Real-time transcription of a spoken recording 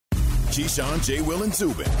Keyshawn, J. Will, and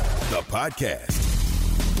Zubin, the podcast.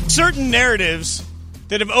 Certain narratives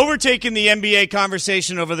that have overtaken the NBA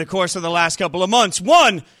conversation over the course of the last couple of months.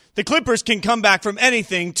 One, the Clippers can come back from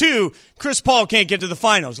anything. Two, Chris Paul can't get to the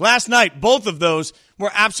finals. Last night, both of those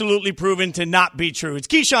were absolutely proven to not be true. It's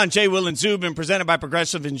Keyshawn, J. Will, and Zubin, presented by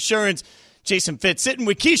Progressive Insurance. Jason Fitz sitting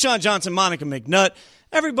with Keyshawn Johnson, Monica McNutt.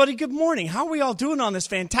 Everybody, good morning. How are we all doing on this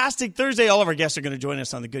fantastic Thursday? All of our guests are going to join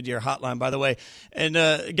us on the Goodyear Hotline, by the way. And,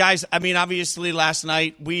 guys, I mean, obviously last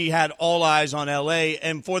night we had all eyes on L.A.,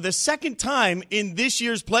 and for the second time in this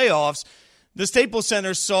year's playoffs, the Staples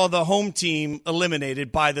Center saw the home team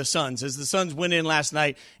eliminated by the Suns as the Suns went in last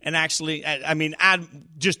night and actually,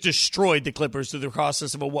 just destroyed the Clippers through the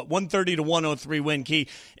process of a 130-103 win. Key.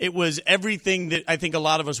 It was everything that I think a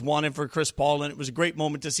lot of us wanted for Chris Paul, and it was a great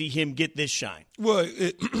moment to see him get this shine. Well,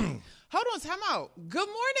 hold on, time out. Good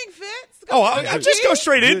morning, Fitz. I'll just go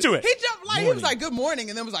straight into it. He jumped he was like, good morning,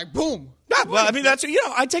 and then was like, boom. Well, I mean, that's,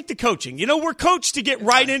 I take the coaching. We're coached to get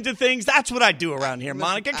right into things. That's what I do around here,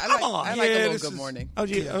 Monica. Come on. I like a little good morning. Oh,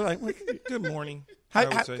 yeah. All right. Good morning.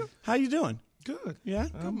 How you doing? Good. Yeah?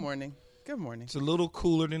 Good morning. Good morning. It's a little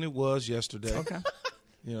cooler than it was yesterday. Okay.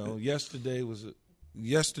 Yesterday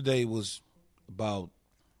was about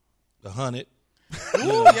 100.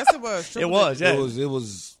 Ooh, yes, it was. It was, yeah. It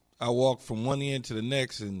was. I walked from one end to the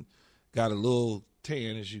next and got a little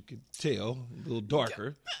tan, as you could tell, a little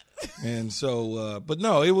darker. And so, but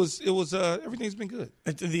no, it was. Everything's been good.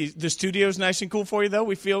 The studio's nice and cool for you, though.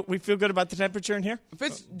 We feel good about the temperature in here.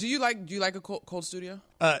 Fitz, do you like a cold studio?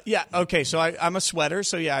 Yeah. Okay. So I'm a sweater.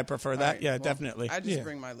 So yeah, I prefer that. Right, yeah, definitely. I just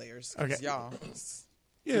bring my layers. Okay. Y'all.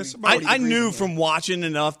 Yes. I knew from watching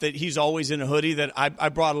enough that he's always in a hoodie that I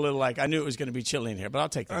brought a little, I knew it was going to be chilly in here, but I'll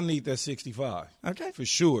take that. I need that 65. Okay. For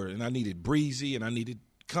sure. And I need it breezy and I need it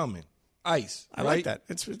coming. Ice. I like that.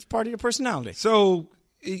 It's part of your personality. So,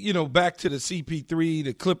 back to the CP3,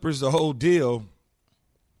 the Clippers, the whole deal,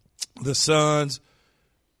 the Suns.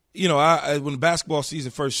 When the basketball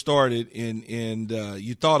season first started and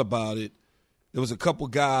you thought about it, there was a couple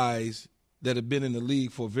guys that have been in the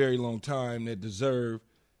league for a very long time that deserve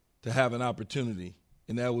to have an opportunity,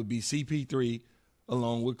 and that would be CP3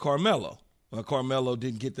 along with Carmelo. Well, Carmelo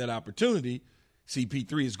didn't get that opportunity.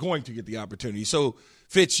 CP3 is going to get the opportunity. So,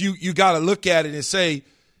 Fitz, you got to look at it and say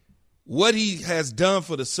what he has done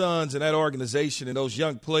for the Suns and that organization and those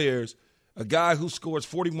young players, a guy who scores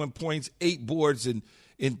 41 points, 8 boards, and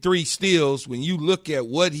 3 steals, when you look at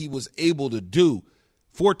what he was able to do,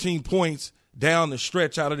 14 points down the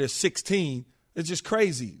stretch out of their 16, it's just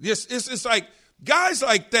crazy. It's like guys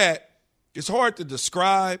like that, it's hard to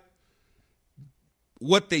describe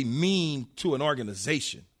what they mean to an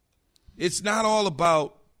organization. It's not all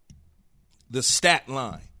about the stat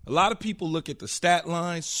line. A lot of people look at the stat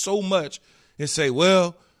line so much and say,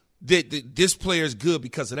 well, this player is good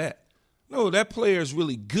because of that. No, that player is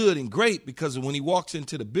really good and great because when he walks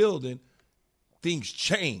into the building, things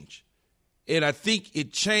change. And I think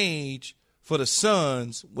it changed for the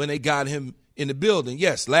Suns when they got him in the building.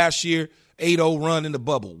 Yes, last year, 8-0 run in the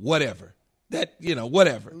bubble, whatever.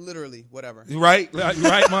 Whatever. Literally, whatever. Right,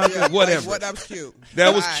 Monica? Yeah, whatever. That was cute.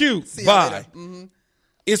 That was cute. Bye. Mm-hmm.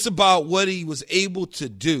 It's about what he was able to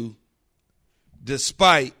do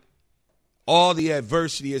despite all the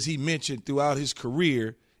adversity, as he mentioned, throughout his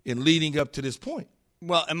career in leading up to this point.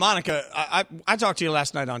 Well, and Monica, I talked to you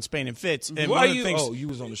last night on Spain and Fitz. And Why you? Oh, you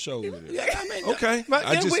was on the show with it. Yeah, I mean, okay.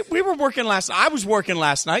 But we were working last night. I was working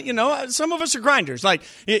last night. Some of us are grinders. Like,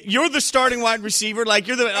 you're the starting wide receiver. Like,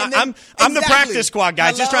 you're the I'm the practice squad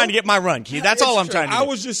guy, just trying to get my run, Key. That's all I'm trying to do. I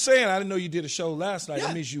was just saying, I didn't know you did a show last night. Yeah.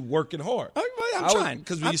 That means you working hard. I'm trying.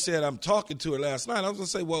 Because when you said I'm talking to her last night, I was going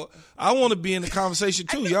to say, well, I want to be in the conversation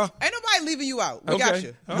too, y'all. Ain't nobody leaving you out. We got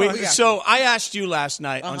you. So I asked you last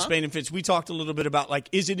night on Spain and Fitz, we talked a little bit about,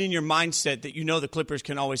 is it in your mindset that the Clippers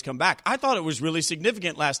can always come back? I thought it was really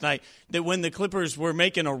significant last night that when the Clippers were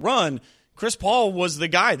making a run, Chris Paul was the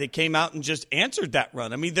guy that came out and just answered that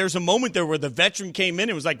run. I mean, there's a moment there where the veteran came in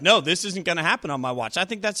and was like, no, this isn't going to happen on my watch. I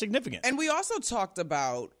think that's significant. And we also talked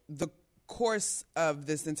about the course of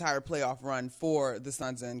this entire playoff run for the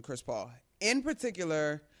Suns and Chris Paul. In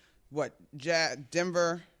particular,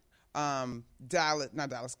 Denver,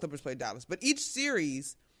 Clippers played Dallas. But each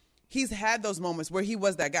series, he's had those moments where he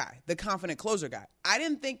was that guy, the confident closer guy. I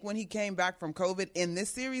didn't think when he came back from COVID in this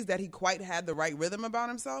series that he quite had the right rhythm about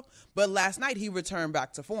himself, but last night he returned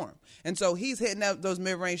back to form. And so he's hitting up those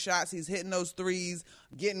mid-range shots, he's hitting those threes,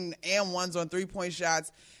 getting and ones on three-point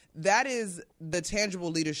shots. that is the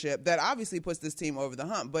tangible leadership that obviously puts this team over the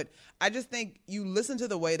hump. But I just think you listen to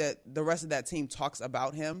the way that the rest of that team talks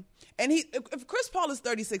about him. And if Chris Paul is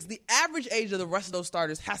 36, the average age of the rest of those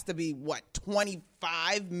starters has to be,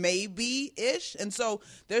 25 maybe-ish? And so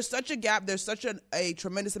there's such a gap. There's such a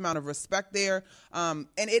tremendous amount of respect there. And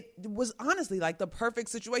it was honestly like the perfect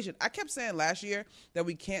situation. I kept saying last year that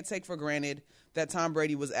we can't take for granted that Tom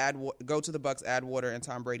Brady was go to the Bucs, add water, and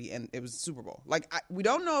Tom Brady, and it was Super Bowl. We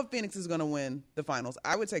don't know if Phoenix is going to win the finals.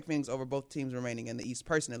 I would take Phoenix over both teams remaining in the East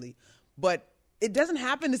personally, but it doesn't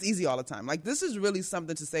happen this easy all the time. This is really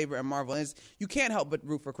something to savor and marvel. And you can't help but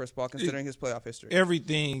root for Chris Paul considering his playoff history.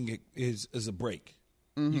 Everything is a break.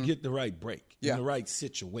 Mm-hmm. You get the right break in the right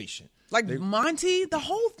situation. Monty, the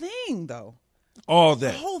whole thing, though. All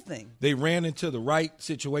that. The whole thing. They ran into the right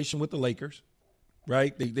situation with the Lakers.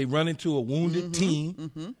 Right, they run into a wounded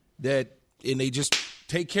team and they just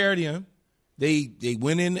take care of them. They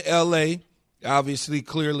went into L.A. Obviously,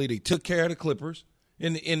 clearly, they took care of the Clippers,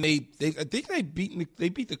 and I think they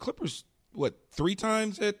beat the Clippers 3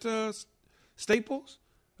 times at Staples.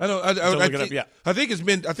 I think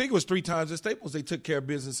it was 3 times at Staples. They took care of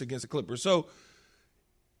business against the Clippers. So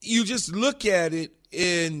you just look at it,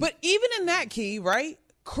 but even in that key, right?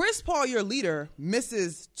 Chris Paul, your leader,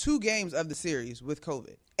 misses 2 games of the series with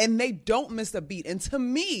COVID, and they don't miss a beat. And to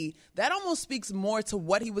me, that almost speaks more to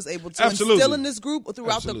what he was able to instill in this group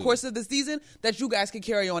throughout the course of the season that you guys could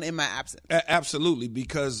carry on in my absence. Absolutely,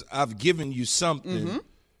 because I've given you something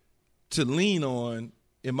to lean on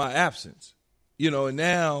in my absence. And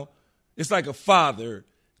now it's like a father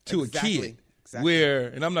to a kid. Exactly.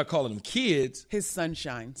 And I'm not calling them kids. His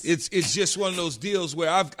sunshines. It's just one of those deals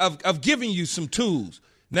where I've given you some tools.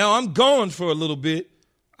 Now I'm gone for a little bit.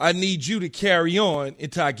 I need you to carry on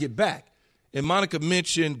until I get back. And Monica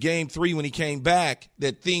mentioned Game 3 when he came back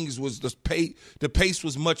that the pace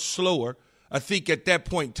was much slower. I think at that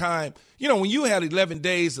point in time, when you had 11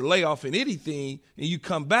 days to lay off in anything and you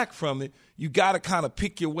come back from it, you got to kind of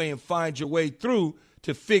pick your way and find your way through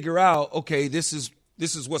to figure out, okay, this is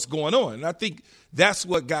what's going on. And I think that's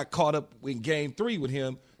what got caught up in Game 3 with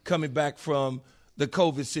him coming back from the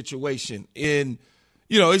COVID situation. And,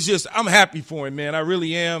 it's just I'm happy for him, man. I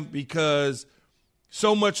really am, because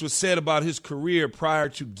so much was said about his career prior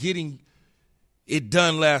to getting it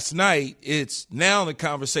done last night. It's now the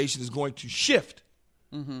conversation is going to shift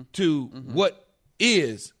to what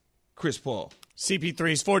is Chris Paul.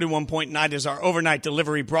 CP3's 41.9 is our overnight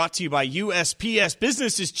delivery, brought to you by USPS.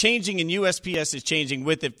 Business is changing and USPS is changing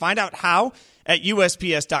with it. Find out how at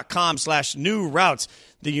USPS.com/new routes.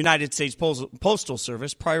 The United States Postal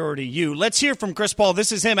Service, priority you. Let's hear from Chris Paul.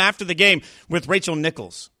 This is him after the game with Rachel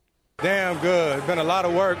Nichols. Damn good. It's been a lot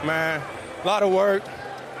of work, man. A lot of work.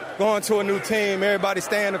 Going to a new team. Everybody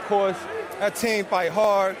staying the course. That team fight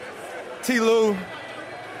hard. T. Lou,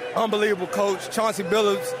 unbelievable coach. Chauncey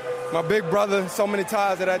Billups, my big brother. So many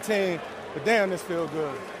ties to that team. But damn, this feels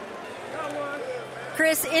good.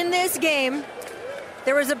 Chris, in this game,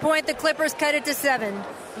 there was a point the Clippers cut it to 7.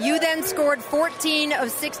 You then scored 14 of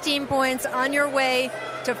 16 points on your way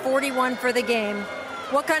to 41 for the game.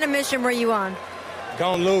 What kind of mission were you on?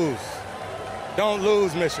 Don't lose. Don't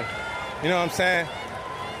lose mission. You know what I'm saying?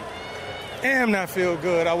 Damn, that feel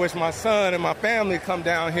good. I wish my son and my family come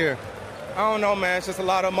down here. I don't know, man. It's just a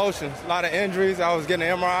lot of emotions, a lot of injuries. I was getting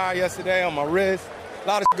an MRI yesterday on my wrist. A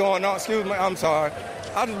lot of going on. Excuse me. I'm sorry.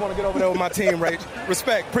 I just want to get over there with my team, Rach.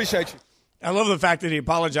 Respect. Appreciate you. I love the fact that he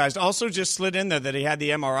apologized. Also just slid in there that he had the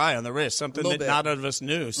MRI on the wrist, something that not of us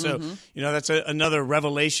knew. So, that's another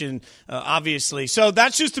revelation, obviously. So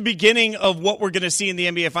that's just the beginning of what we're going to see in the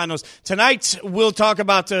NBA Finals. Tonight, we'll talk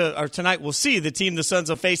about tonight we'll see the team the Suns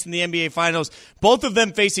will face in the NBA Finals. Both of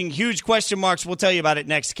them facing huge question marks. We'll tell you about it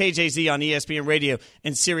next. KJZ on ESPN Radio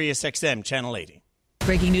and Sirius XM Channel 80.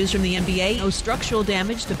 Breaking news from the NBA. No structural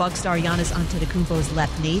damage to Bucs star Giannis Antetokounmpo's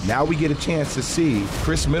left knee. Now we get a chance to see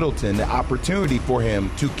Chris Middleton, the opportunity for him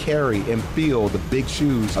to carry and fill the big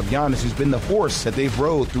shoes of Giannis, who's been the horse that they've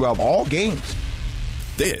rode throughout all games.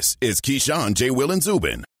 This is Keyshawn, J. Will, and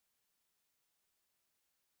Zubin.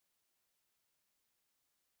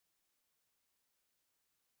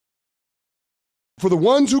 For the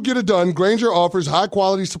ones who get it done, Grainger offers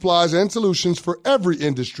high-quality supplies and solutions for every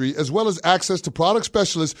industry, as well as access to product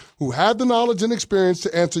specialists who have the knowledge and experience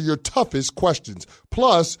to answer your toughest questions.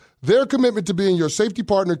 Plus, their commitment to being your safety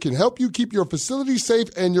partner can help you keep your facility safe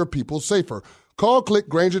and your people safer. Call, click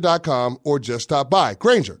Grainger.com, or just stop by.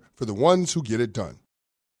 Grainger, for the ones who get it done.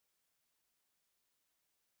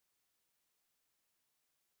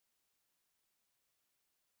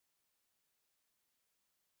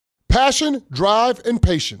 Passion, drive, and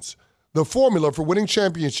patience. The formula for winning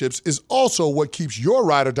championships is also what keeps your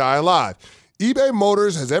ride or die alive. eBay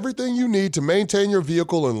Motors has everything you need to maintain your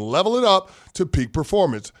vehicle and level it up to peak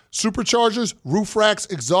performance. Superchargers, roof racks,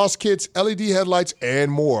 exhaust kits, LED headlights,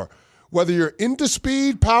 and more. Whether you're into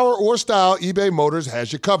speed, power, or style, eBay Motors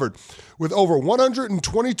has you covered. With over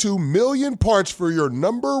 122 million parts for your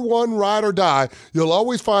number one ride or die, you'll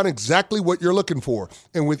always find exactly what you're looking for.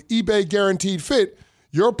 And with eBay Guaranteed Fit,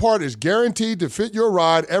 your part is guaranteed to fit your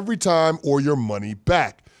ride every time or your money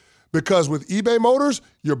back. Because with eBay Motors,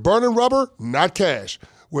 you're burning rubber, not cash.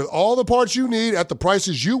 With all the parts you need at the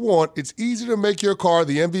prices you want, it's easy to make your car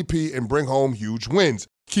the MVP and bring home huge wins.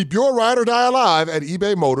 Keep your ride or die alive at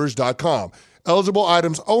ebaymotors.com. Eligible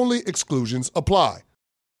items only. Exclusions apply.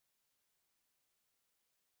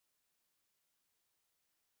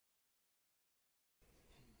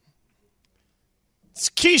 It's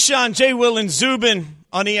Keyshawn, J. Will, and Zubin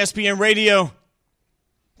on ESPN Radio.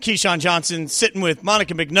 Keyshawn Johnson sitting with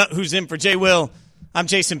Monica McNutt, who's in for J. Will. I'm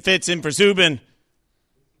Jason Fitz, in for Zubin.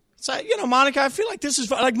 So, Monica, I feel like this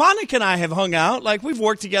is like Monica and I have hung out, like we've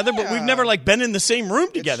worked together, but we've never been in the same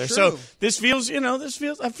room together. So this feels,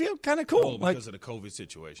 I feel kind of cool. Because of the COVID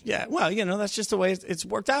situation. Yeah, well, that's just the way it's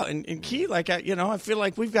worked out. And Key, I feel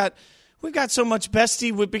like we've got so much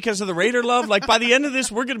bestie because of the Raider love. Like by the end of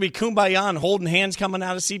this, we're going to be kumbaya and holding hands coming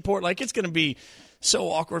out of Seaport. Like it's going to be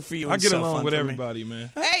so awkward for you. I get along with everybody,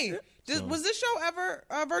 man. Hey, was this show ever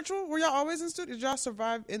virtual? Were y'all always in studio? Did y'all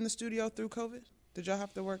survive in the studio through COVID? Did y'all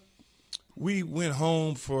have to work? We went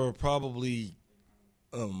home for probably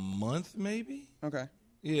a month, maybe. Okay.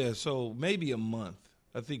 Yeah, so maybe a month.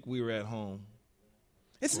 I think we were at home.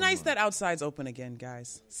 It's nice that outside's open again,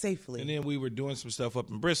 guys, safely. And then we were doing some stuff up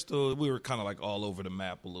in Bristol. We were kind of like all over the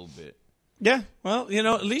map a little bit. Yeah, well,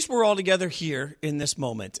 at least we're all together here in this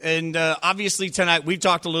moment. And obviously tonight, we've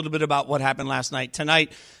talked a little bit about what happened last night.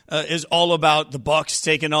 Tonight is all about the Bucs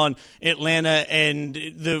taking on Atlanta and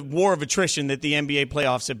the war of attrition that the NBA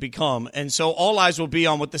playoffs have become. And so all eyes will be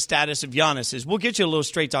on what the status of Giannis is. We'll get you a little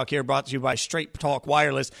Straight Talk here, brought to you by Straight Talk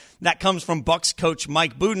Wireless. That comes from Bucs coach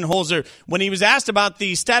Mike Budenholzer when he was asked about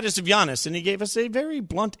the status of Giannis, and he gave us a very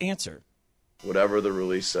blunt answer. Whatever the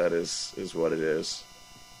release said is what it is.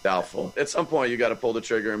 Doubtful. At some point, you got to pull the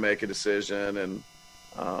trigger and make a decision, and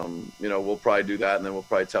we'll probably do that, and then we'll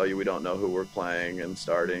probably tell you we don't know who we're playing and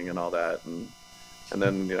starting and all that, and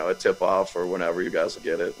then a tip off or whenever you guys will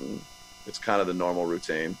get it, and it's kind of the normal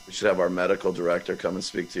routine. We should have our medical director come and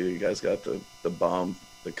speak to you. You guys got the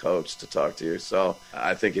coach to talk to you. So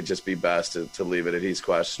I think it'd just be best to leave it at he's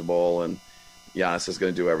questionable, and Giannis is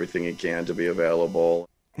going to do everything he can to be available.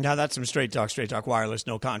 Now, that's some Straight Talk Wireless,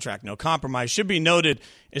 no contract, no compromise. Should be noted,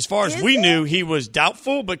 as far as we knew, he was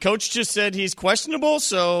doubtful, but Coach just said he's questionable,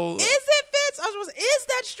 so... Is it, Fitz? Is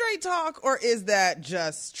that Straight Talk, or is that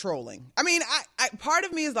just trolling? I mean, I part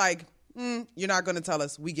of me is like, you're not going to tell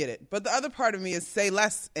us, we get it. But the other part of me is say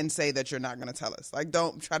less and say that you're not going to tell us. Like,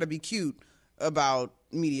 don't try to be cute about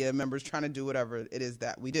media members trying to do whatever it is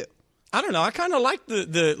that we do. I don't know. I kind of like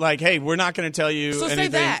the hey, we're not going to tell you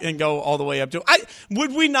anything and go all the way up to.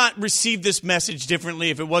 Would we not receive this message differently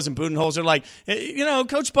if it wasn't Budenholzer? Like,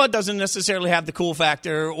 Coach Bud doesn't necessarily have the cool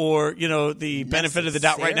factor or the benefit of the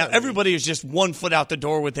doubt right now. Everybody is just 1 foot out the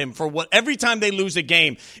door with him for what. Every time they lose a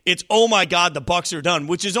game, it's oh my God, the Bucs are done.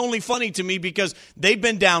 Which is only funny to me because they've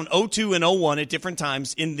been down 0-2 and 0-1 at different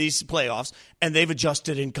times in these playoffs, and they've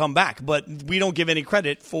adjusted and come back. But we don't give any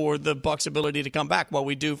credit for the Bucs' ability to come back while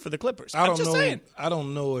we do for the Clippers. I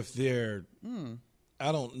don't know if they're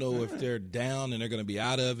down and they're going to be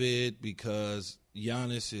out of it because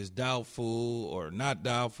Giannis is doubtful or not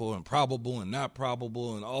doubtful and probable and not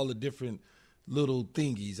probable and all the different little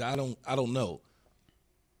thingies. I don't know.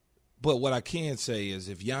 But what I can say is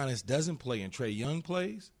if Giannis doesn't play and Trae Young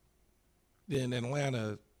plays, then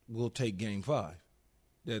Atlanta will take Game 5.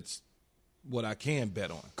 That's what I can bet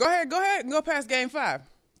on. Go ahead and go past Game 5.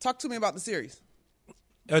 Talk to me about the series.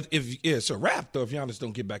 It's a wrap, though, if Giannis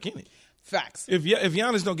don't get back in it. Facts. If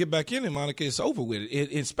Giannis don't get back in it, Monica, it's over with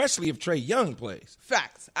it, especially if Trae Young plays.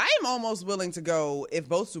 Facts. I am almost willing to go, if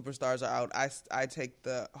both superstars are out, I take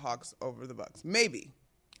the Hawks over the Bucks. Maybe.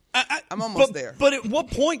 I'm almost there. But at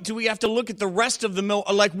what point do we have to look at the rest of the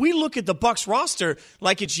like we look at the Bucs roster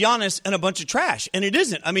like it's Giannis and a bunch of trash, and it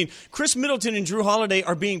isn't. I mean, Chris Middleton and Drew Holiday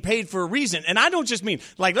are being paid for a reason, and I don't just mean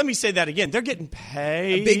let me say that again. They're getting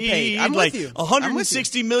paid, big paid. I'm with you.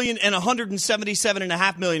 $160 million and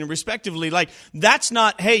 $177.5 million, respectively. Like that's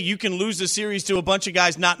not hey, you can lose a series to a bunch of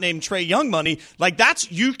guys not named Trae Young money. Like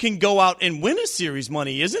that's you can go out and win a series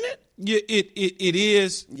money, isn't it? Yeah, it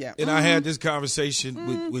is. Yeah. And I had this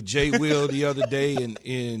conversation with Jay Will the other day,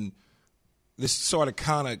 and this sort of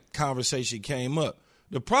kind of conversation came up.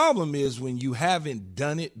 The problem is when you haven't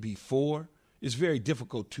done it before, it's very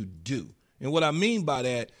difficult to do. And what I mean by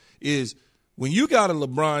that is when you got a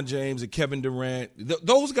LeBron James, a Kevin Durant,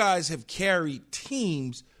 those guys have carried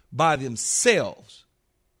teams by themselves,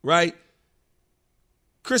 right?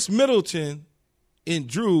 Chris Middleton and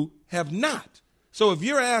Drew have not. So if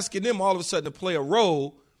you're asking them all of a sudden to play a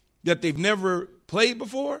role that they've never played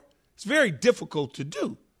before, it's very difficult to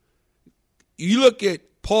do. You look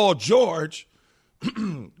at Paul George,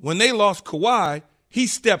 when they lost Kawhi, he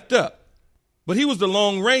stepped up. But he was the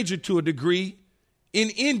Lone Ranger to a degree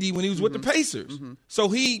in Indy when he was with the Pacers. So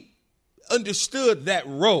he understood that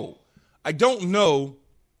role. I don't know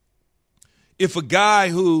if a guy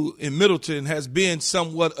who in Middleton has been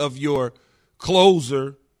somewhat of your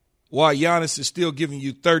closer while Giannis is still giving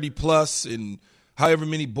you 30-plus and however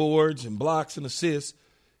many boards and blocks and assists,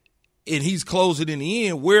 and he's closing in the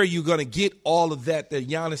end, where are you going to get all of that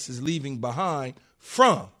Giannis is leaving behind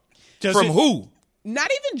from? Who?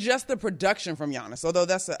 Not even just the production from Giannis, although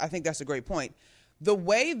I think that's a great point. The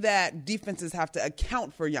way that defenses have to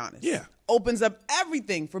account for Giannis opens up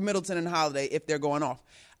everything for Middleton and Holiday if they're going off.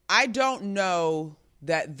 I don't know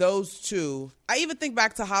that those two – I even think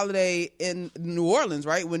back to Holiday in New Orleans,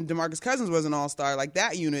 right, when DeMarcus Cousins was an all-star, like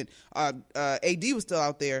that unit. AD was still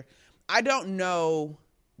out there. I don't know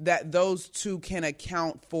that those two can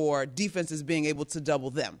account for defenses being able to double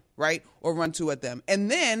them, right, or run two at them. And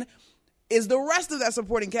then is the rest of that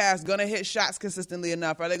supporting cast going to hit shots consistently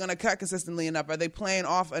enough? Are they going to cut consistently enough? Are they playing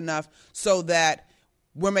off enough so that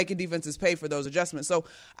we're making defenses pay for those adjustments? So,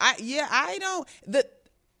 I don't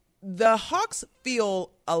 – The Hawks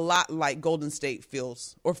feel a lot like Golden State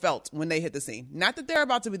feels or felt when they hit the scene. Not that they're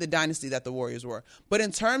about to be the dynasty that the Warriors were, but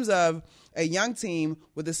in terms of a young team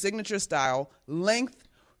with a signature style, length,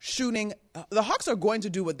 shooting, the Hawks are going to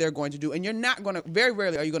do what they're going to do, and you're not going to – very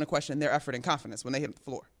rarely are you going to question their effort and confidence when they hit the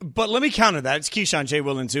floor. But let me counter that. It's Keyshawn, J.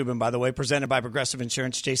 Will, and Zubin, by the way, presented by Progressive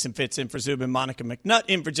Insurance. Jason Fitz in for Zubin, Monica McNutt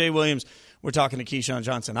in for Jay Williams. We're talking to Keyshawn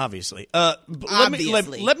Johnson, obviously.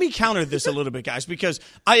 Let me counter this a little bit, guys, because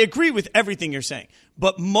I agree with everything you're saying.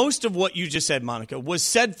 But most of what you just said, Monica, was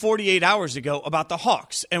said 48 hours ago about the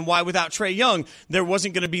Hawks and why without Trae Young, there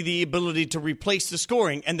wasn't going to be the ability to replace the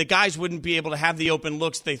scoring, and the guys wouldn't be able to have the open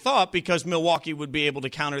looks they thought because Milwaukee would be able to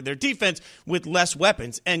counter their defense with less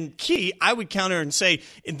weapons. And Key, I would counter and say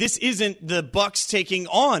this isn't the Bucks taking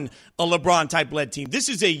on a LeBron-type led team. This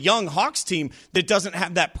is a young Hawks team that doesn't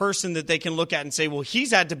have that person that they can look at and say, well,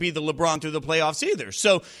 he's had to be the LeBron through the playoffs either.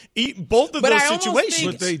 So both of those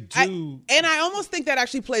situations. But they do. I almost think that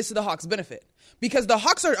actually plays to the Hawks' benefit. Because the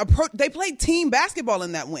Hawks they played team basketball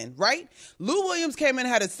in that win, right? Lou Williams came in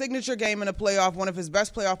and had a signature game in a playoff, one of his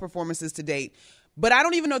best playoff performances to date. But I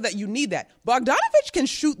don't even know that you need that. Bogdanovich can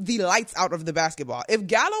shoot the lights out of the basketball. If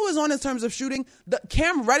Gallo is on in terms of shooting,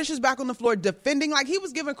 Cam Reddish is back on the floor defending like he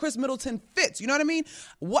was giving Chris Middleton fits. You know what I mean?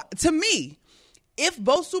 To me, if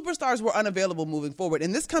both superstars were unavailable moving forward,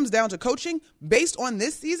 and this comes down to coaching, based on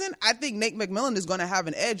this season, I think Nate McMillan is going to have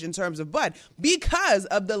an edge in terms of Bud because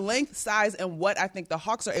of the length, size, and what I think the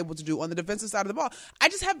Hawks are able to do on the defensive side of the ball. I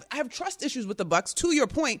have trust issues with the Bucks. To your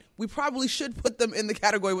point, we probably should put them in the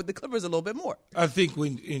category with the Clippers a little bit more. I think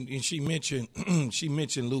and she mentioned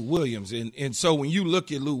Lou Williams, and so when you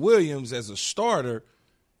look at Lou Williams as a starter,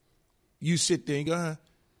 you sit there and go,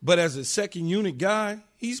 but as a second unit guy,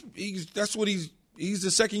 he's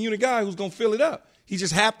the second unit guy who's going to fill it up. He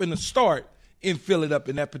just happened to start and fill it up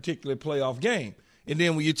in that particular playoff game. And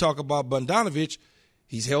then when you talk about Bogdanovich,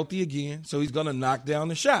 he's healthy again, so he's going to knock down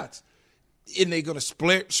the shots. And they're going to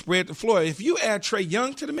spread the floor. If you add Trae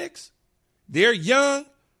Young to the mix, they're young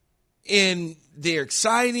and they're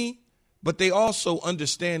exciting, but they also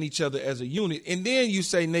understand each other as a unit. And then you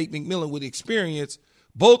say Nate McMillan with experience,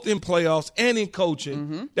 both in playoffs and in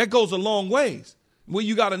coaching, that goes a long ways. When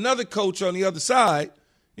you got another coach on the other side,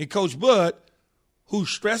 and Coach Bud, who's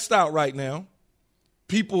stressed out right now,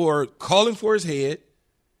 people are calling for his head,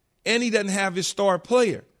 and he doesn't have his star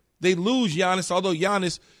player. They lose Giannis, although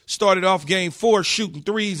Giannis started off game 4 shooting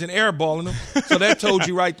threes and airballing them. So that told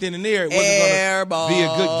you right then and there it wasn't going to be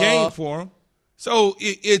a good game for him. So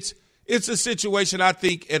it's a situation I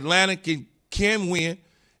think Atlanta can win.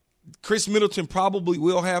 Chris Middleton probably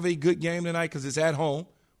will have a good game tonight because it's at home.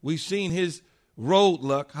 We've seen his road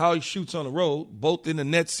luck, how he shoots on the road, both in the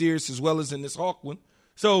Nets series as well as in this Hawk one.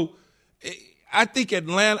 So I think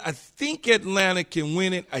Atlanta can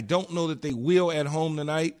win it. I don't know that they will at home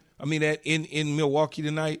tonight. I mean, in Milwaukee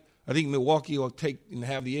tonight. I think Milwaukee will take and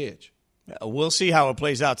have the edge. We'll see how it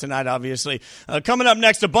plays out tonight, obviously. Coming up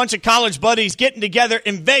next, a bunch of college buddies getting together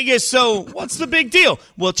in Vegas. So what's the big deal?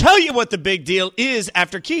 We'll tell you what the big deal is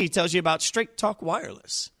after Key tells you about Straight Talk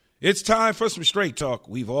Wireless. It's time for some Straight Talk.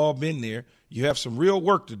 We've all been there. You have some real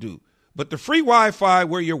work to do. But the free Wi-Fi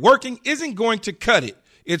where you're working isn't going to cut it.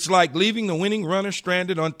 It's like leaving the winning runner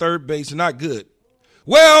stranded on third base. Not good.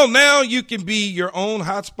 Well, now you can be your own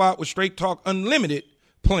hotspot with Straight Talk Unlimited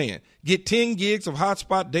plan. Get 10 gigs of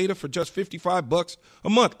hotspot data for just $55 a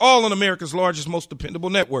month, all on America's largest, most dependable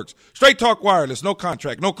networks. Straight Talk Wireless, no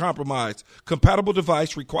contract, no compromise. Compatible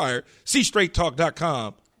device required. See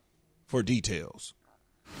straighttalk.com for details.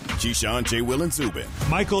 Keyshawn, J. Will, and Zubin.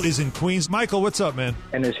 Michael is in Queens. Michael, what's up, man?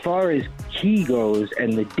 And as far as Key goes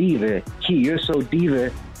and the diva, Key, you're so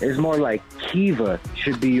diva, it's more like Kiva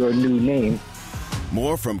should be your new name.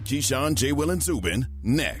 More from Keyshawn, J. Will, and Zubin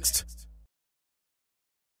next.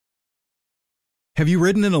 Have you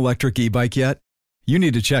ridden an electric e-bike yet? You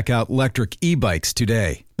need to check out Electric E-Bikes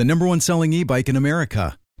today, the #1 selling e-bike in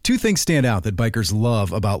America. Two things stand out that bikers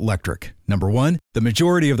love about Electric. Number one, the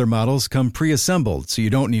majority of their models come pre-assembled, so you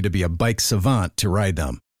don't need to be a bike savant to ride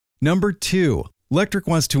them. Number two, Electric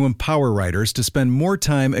wants to empower riders to spend more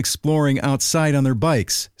time exploring outside on their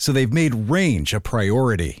bikes, so they've made range a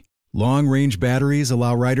priority. Long-range batteries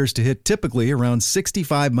allow riders to hit typically around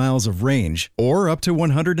 65 miles of range or up to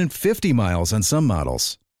 150 miles on some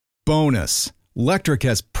models. Bonus, Electric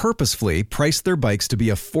has purposefully priced their bikes to be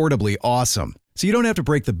affordably awesome, so you don't have to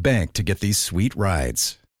break the bank to get these sweet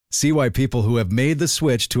rides. See why people who have made the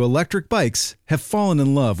switch to electric bikes have fallen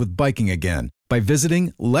in love with biking again by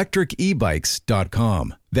visiting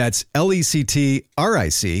electricebikes.com. That's LECTRIC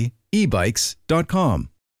ebikes.com.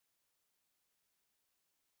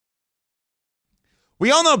 We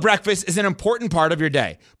all know breakfast is an important part of your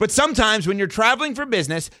day, but sometimes when you're traveling for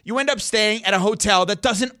business, you end up staying at a hotel that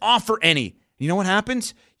doesn't offer any. You know what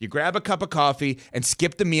happens? You grab a cup of coffee and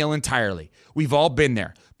skip the meal entirely. We've all been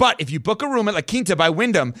there. But if you book a room at La Quinta by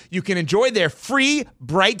Wyndham, you can enjoy their free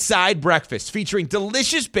Bright Side breakfast featuring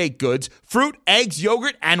delicious baked goods, fruit, eggs,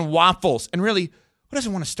 yogurt, and waffles. And really, who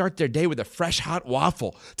doesn't want to start their day with a fresh hot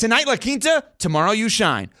waffle? Tonight, La Quinta, tomorrow you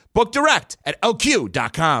shine. Book direct at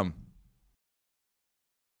lq.com.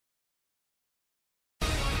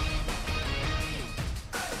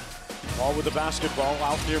 Ball with the basketball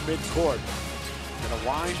out near midcourt. Gonna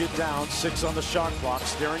wind it down. 6 on the shot clock.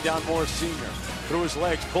 Staring down Morris Sr. Through his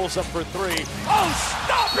legs. Pulls up for 3. Oh,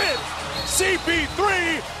 stop it!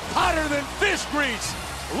 CP3 hotter than fish grease.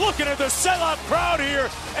 Looking at the sellout crowd here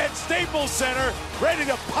at Staples Center. Ready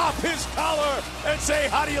to pop his collar and say,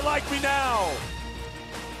 how do you like me now?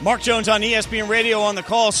 Mark Jones on ESPN Radio on the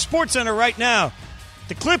call. SportsCenter right now.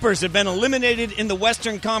 The Clippers have been eliminated in the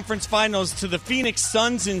Western Conference Finals to the Phoenix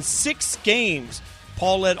Suns in 6 games.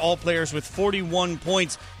 Paul led all players with 41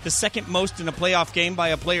 points, the second most in a playoff game by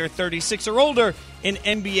a player 36 or older in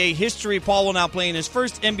NBA history. Paul will now play in his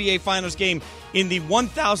first NBA Finals game in the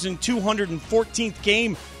 1,214th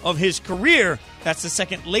game of his career. That's the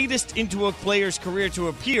second latest into a player's career to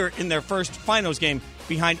appear in their first Finals game,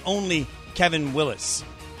 behind only Kevin Willis.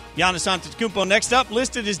 Giannis Antetokounmpo next up,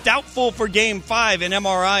 listed as doubtful for Game 5. An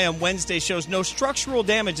MRI on Wednesday shows no structural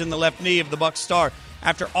damage in the left knee of the Bucks star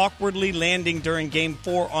after awkwardly landing during Game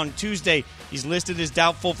 4 on Tuesday. He's listed as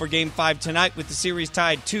doubtful for Game 5 tonight with the series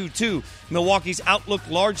tied 2-2. Milwaukee's outlook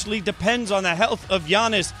largely depends on the health of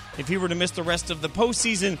Giannis. If he were to miss the rest of the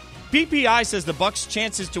postseason, PPI says the Bucks'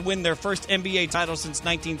 chances to win their first NBA title since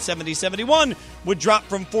 1970-71 would drop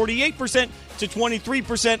from 48% to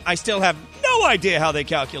 23%. I still have no idea how they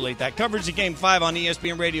calculate that. Coverage of Game 5 on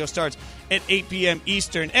ESPN Radio starts at 8 p.m.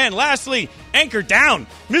 Eastern. And lastly, anchor down.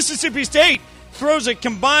 Mississippi State throws a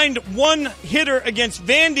combined one-hitter against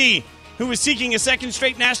Vandy, who was seeking a second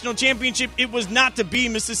straight national championship. It was not to be.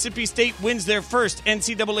 Mississippi State wins their first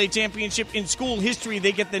NCAA championship in school history.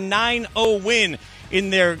 They get the 9-0 win in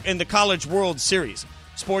the College World Series.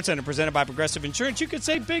 SportsCenter presented by Progressive Insurance. You could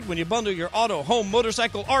save big when you bundle your auto, home,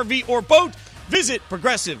 motorcycle, RV, or boat. Visit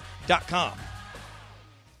Progressive.com.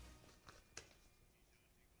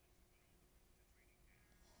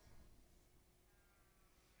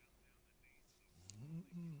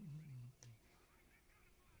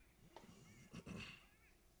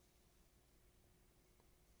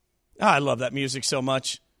 I love that music so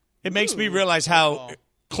much. It makes me realize how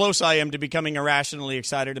close I am to becoming irrationally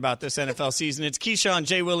excited about this NFL season. It's Keyshawn,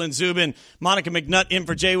 J. Will, and Zubin. Monica McNutt in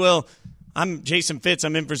for J. Will. I'm Jason Fitz.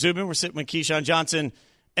 I'm in for Zubin. We're sitting with Keyshawn Johnson.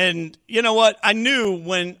 And you know what? I knew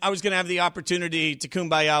when I was going to have the opportunity to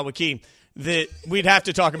kumbaya with Key that we'd have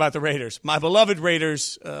to talk about the Raiders. My beloved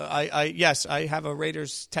Raiders. Yes, I have a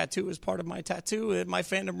Raiders tattoo as part of my tattoo. My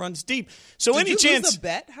fandom runs deep. So Did any you chance? lose a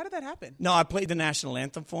bet? How did that happen? No, I played the national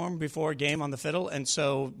anthem for him before a game on the fiddle, and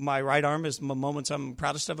so my right arm is the moments I'm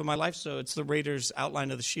proudest of in my life. So it's the Raiders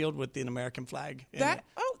outline of the shield with the American flag.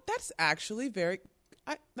 That's actually very.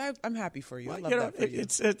 I'm happy for you. Well, I love that for you.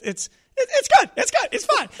 It's good. It's good. It's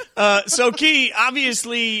fine. So, Key,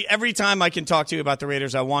 obviously, every time I can talk to you about the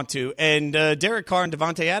Raiders, I want to. And Derek Carr and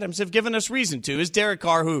Davante Adams have given us reason to. Is Derek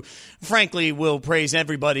Carr, who, frankly, will praise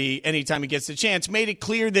everybody anytime he gets the chance, made it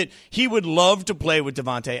clear that he would love to play with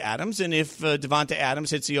Davante Adams. And if Davante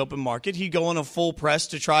Adams hits the open market, he'd go on a full press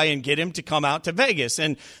to try and get him to come out to Vegas.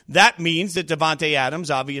 And that means that Davante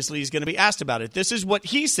Adams, obviously, is going to be asked about it. This is what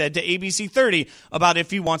he said to ABC 30 about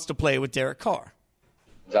if he wants to play with Derek Carr.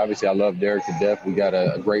 Obviously, I love Derek to death. We got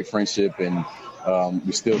a great friendship, and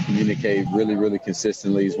we still communicate really, really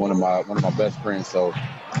consistently. He's one of my best friends. So,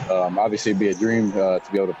 obviously, it'd be a dream to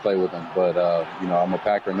be able to play with him. But I'm a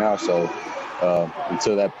Packer now, so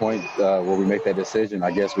until that point where we make that decision,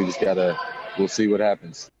 I guess we just we'll see what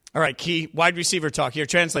happens. All right, Key, wide receiver talk here.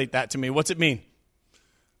 Translate that to me. What's it mean?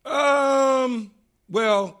 Well,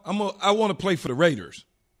 I want to play for the Raiders.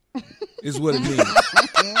 Is what it means.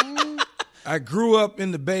 I grew up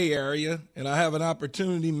in the Bay Area, and I have an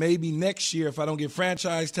opportunity maybe next year, if I don't get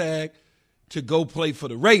franchise tagged, to go play for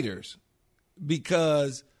the Raiders,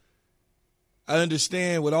 because I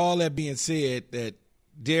understand, with all that being said, that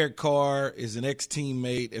Derek Carr is an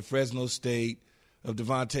ex-teammate at Fresno State of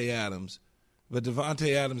Davante Adams, but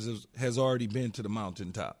Davante Adams has already been to the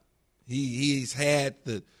mountaintop. He's had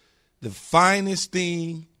the finest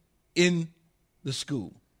thing in the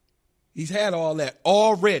school. He's had all that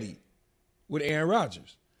already with Aaron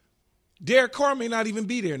Rodgers. Derek Carr may not even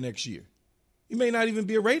be there next year. He may not even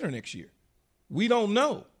be a Raider next year. We don't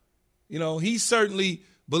know. He certainly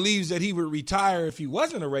believes that he would retire if he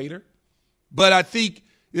wasn't a Raider. But I think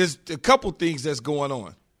there's a couple things that's going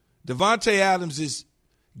on. Davante Adams is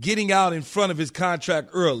getting out in front of his contract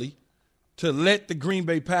early to let the Green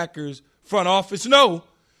Bay Packers front office know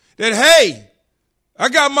that, hey, I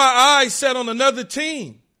got my eyes set on another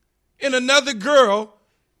team and another girl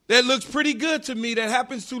that looks pretty good to me that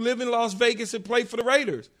happens to live in Las Vegas and play for the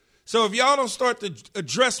Raiders. So if y'all don't start to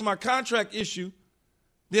address my contract issue,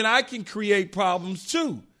 then I can create problems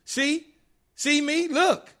too. See me?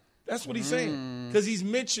 Look. That's what he's saying. Because he's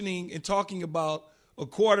mentioning and talking about a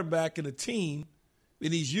quarterback and a team,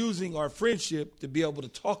 and he's using our friendship to be able to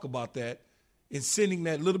talk about that and sending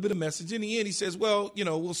that little bit of message. In the end, he says, well,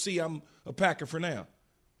 we'll see. I'm a Packer for now.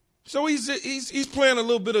 So he's playing a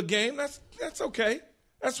little bit of game. That's okay.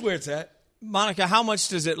 That's where it's at. Monica, how much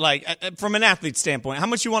does it, from an athlete standpoint, how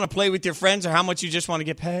much you want to play with your friends or how much you just want to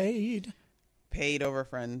get paid? Paid over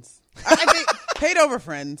friends. I think paid over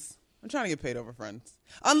friends. I'm trying to get paid over friends.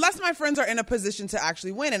 Unless my friends are in a position to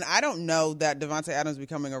actually win. And I don't know that Davante Adams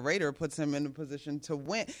becoming a Raider puts him in a position to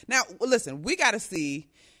win. Now, listen, we got to see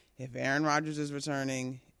if Aaron Rodgers is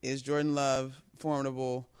returning, is Jordan Love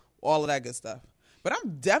formidable, all of that good stuff. But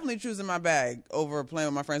I'm definitely choosing my bag over playing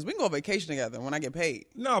with my friends. We can go on vacation together when I get paid.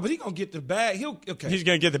 No, but he's going to get the bag. He's going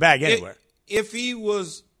to get the bag anywhere. If he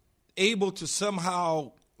was able to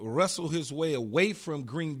somehow wrestle his way away from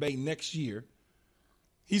Green Bay next year,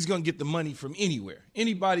 he's going to get the money from anywhere.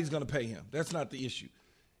 Anybody's going to pay him. That's not the issue.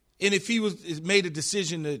 And if he made a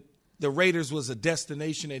decision that the Raiders was a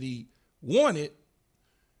destination that he wanted,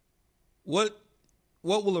 what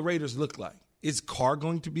will the Raiders look like? Is Carr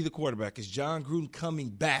going to be the quarterback? Is John Gruden coming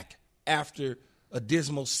back after a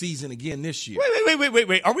dismal season again this year?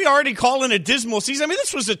 Wait. Are we already calling a dismal season? I mean,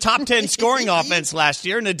 this was a top 10 scoring offense last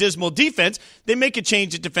year and a dismal defense. They make a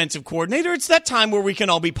change at defensive coordinator. It's that time where we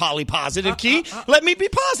can all be positive, Key. Let me be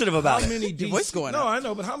positive about it. What's going on? No, I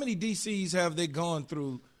know, but how many DCs have they gone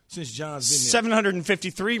through since John's been there?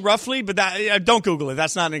 753 roughly, but don't Google it.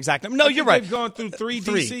 That's not an exact number. No, you're right. They've gone through three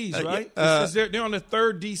DCs, right? They're on the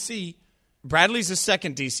third DC. Bradley's the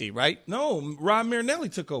second DC, right? No, Rob Marinelli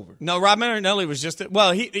took over. No, Rob Marinelli was just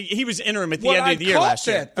he was interim at the end of the year last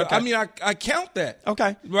year. Okay. I mean, I count that.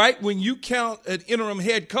 Okay. Right? When you count an interim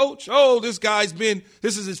head coach,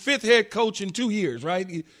 this is his fifth head coach in 2 years,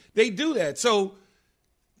 right? They do that. So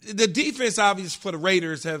the defense, obviously, for the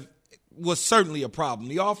Raiders was certainly a problem.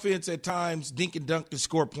 The offense at times dink and dunk to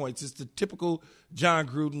score points. It's the typical John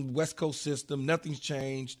Gruden West Coast system. Nothing's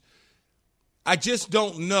changed. I just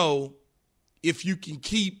don't know if you can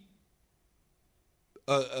keep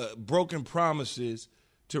broken promises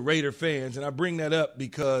to Raider fans. And I bring that up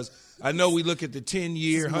because I know we look at the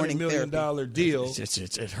 10-year, $100 million deal.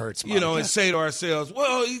 It hurts, and say to ourselves,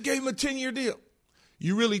 well, he gave him a 10-year deal.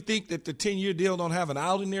 You really think that the 10-year deal don't have an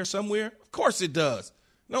out in there somewhere? Of course it does.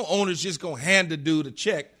 No owner's just going to hand the dude a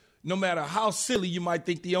check, no matter how silly you might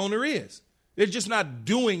think the owner is. They're just not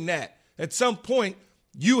doing that. At some point,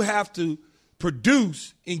 you have to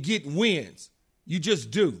produce and get wins. You just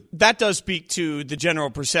do. That does speak to the general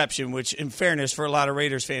perception, which, in fairness, for a lot of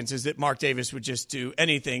Raiders fans, is that Mark Davis would just do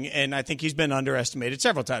anything. And I think he's been underestimated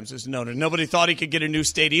several times as an owner. Nobody thought he could get a new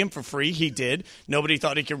stadium for free. He did. Nobody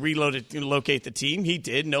thought he could relocate the team. He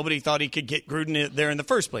did. Nobody thought he could get Gruden there in the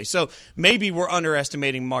first place. So maybe we're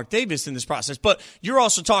underestimating Mark Davis in this process. But you're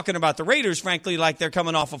also talking about the Raiders, frankly, like they're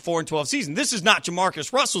coming off a 4-12 season. This is not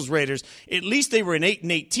Jamarcus Russell's Raiders. At least they were an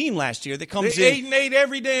 8-8 team last year that comes They're in 8-8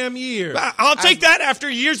 every damn year. I'll take that after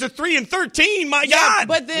years of 3-13. My God!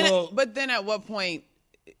 But then, at what point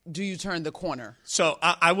do you turn the corner? So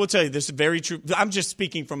I will tell you, this is very true. I'm just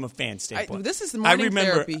speaking from a fan standpoint. This is morning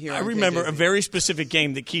therapy here. I remember a very specific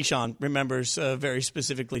game that Keyshawn remembers very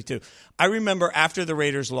specifically too. I remember after the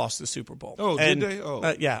Raiders lost the Super Bowl. Oh, did they?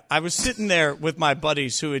 Oh, yeah. I was sitting there with my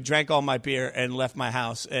buddies who had drank all my beer and left my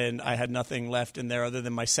house, and I had nothing left in there other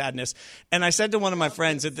than my sadness. And I said to one of my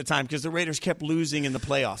friends at the time, because the Raiders kept losing in the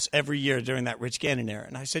playoffs every year during that Rich Gannon era,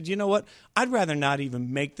 and I said, you know what? I'd rather not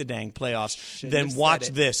even make the dang playoffs than watch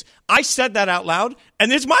this. I said that out loud,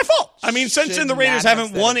 and it's my fault. I mean, since then the Raiders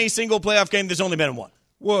haven't won a single playoff game, there's only been one.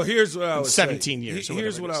 Well, here's what I would 17 say. years.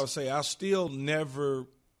 Here's what I would say. I still never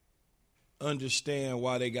understand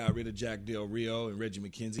why they got rid of Jack Del Rio and Reggie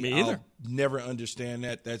McKenzie. Me either. I'll never understand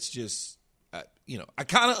that. That's just, I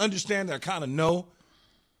kind of understand it. I kind of know,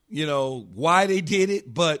 why they did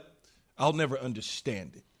it, but I'll never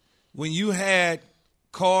understand it. When you had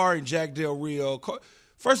Carr and Jack Del Rio,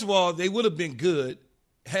 first of all, they would have been good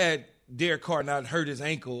had Derek Carr not hurt his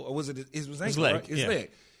ankle, or was it his ankle? His leg. Right? His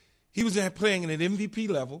leg. He was playing at an MVP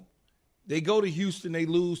level. They go to Houston, they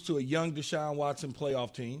lose to a young Deshaun Watson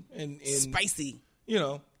playoff team, and spicy.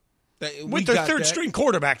 With their third-string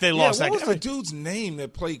quarterback, they lost that game. What was the dude's name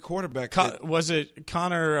that played quarterback? Was it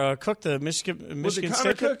Connor Cook, the Michigan was it Connor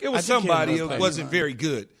State Cook? It was somebody. It wasn't very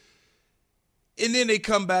good. And then they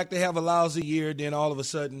come back, they have a lousy year, then all of a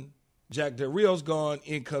sudden, Jack Del Rio's gone,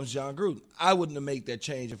 in comes John Gruden. I wouldn't have made that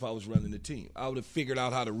change if I was running the team. I would have figured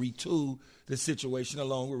out how to retool the situation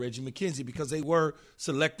along with Reggie McKenzie, because they were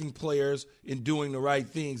selecting players and doing the right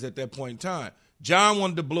things at that point in time. John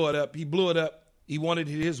wanted to blow it up. He blew it up. He wanted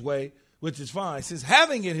it his way, which is fine. Since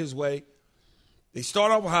having it his way, they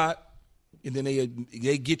start off hot, and then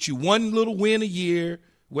they get you one little win a year,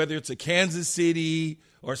 whether it's a Kansas City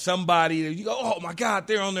or somebody. You go, oh, my God,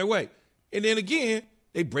 they're on their way. And then again,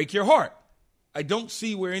 they break your heart. I don't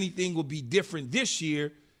see where anything will be different this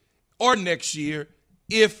year or next year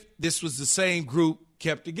if this was the same group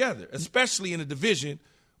kept together, especially in a division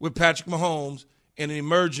with Patrick Mahomes and an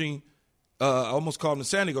emerging, I almost call them the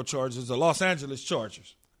San Diego Chargers, the Los Angeles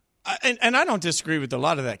Chargers. And I don't disagree with a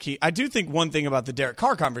lot of that, Key. I do think one thing about the Derek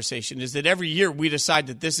Carr conversation is that every year we decide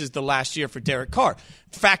that this is the last year for Derek Carr.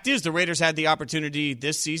 The fact is, the Raiders had the opportunity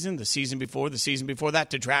this season, the season before that,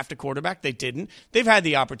 to draft a quarterback. They didn't. They've had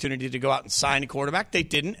the opportunity to go out and sign a quarterback. They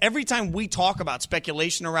didn't. Every time we talk about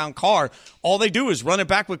speculation around Carr, all they do is run it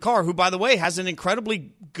back with Carr, who, by the way, has an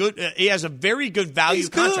incredibly good he has a very good value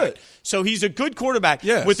contract. So he's a good quarterback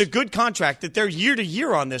with a good contract that they're year to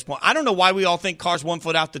year on this point. I don't know why we all think Carr's 1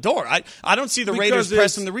 foot out the door. I don't see the Raiders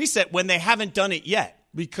pressing the reset when they haven't done it yet.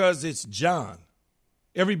 Because it's John.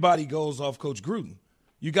 Everybody goes off Coach Gruden.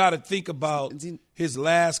 You got to think about his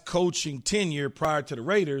last coaching tenure prior to the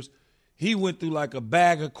Raiders. He went through like a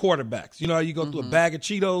bag of quarterbacks. You know how you go through a bag of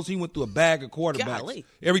Cheetos? He went through a bag of quarterbacks. Golly.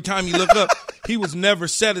 Every time you look up, he was never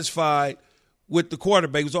satisfied with the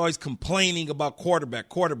quarterback. He was always complaining about quarterback.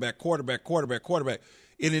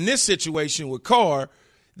 And in this situation with Carr,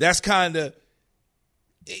 that's kind of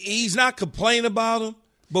 – he's not complaining about him,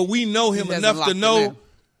 but we know him enough to know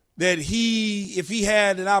that if he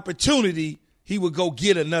had an opportunity, he would go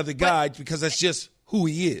get another guy because that's just who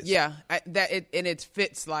he is. Yeah, and it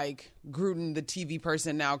fits like Gruden, the TV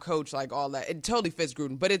person now, coach, like all that. It totally fits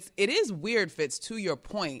Gruden. But it is weird, Fitz, to your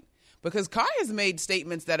point, because Carr has made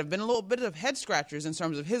statements that have been a little bit of head scratchers in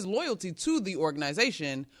terms of his loyalty to the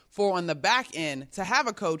organization for on the back end to have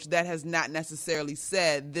a coach that has not necessarily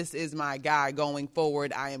said, this is my guy going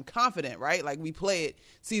forward. I am confident, right? Like we play it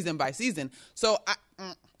season by season. So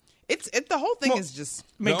The whole thing is just.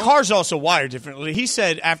 I mean, Carr's also wired differently. He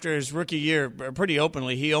said after his rookie year, pretty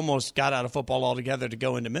openly, he almost got out of football altogether to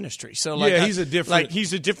go into ministry. So, he's a different.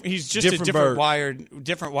 He's just a different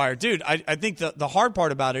wired dude. I think the hard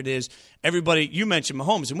part about it is everybody. You mentioned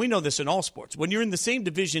Mahomes, and we know this in all sports. When you're in the same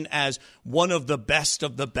division as one of the best,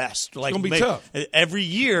 it's gonna be tough. Every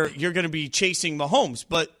year you're going to be chasing Mahomes,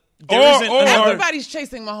 but. Everybody's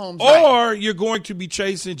chasing Mahomes. Or you're going to be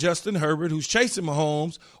chasing Justin Herbert, who's chasing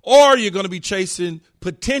Mahomes, or you're going to be chasing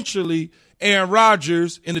potentially Aaron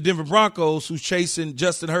Rodgers in the Denver Broncos, who's chasing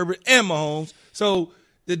Justin Herbert and Mahomes. So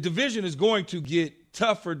the division is going to get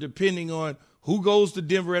tougher depending on who goes to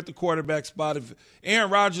Denver at the quarterback spot. If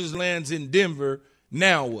Aaron Rodgers lands in Denver,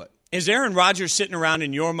 now what? Is Aaron Rodgers sitting around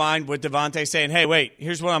in your mind with Davante saying, hey, wait,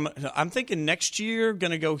 here's what I'm thinking next year,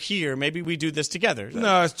 going to go here. Maybe we do this together.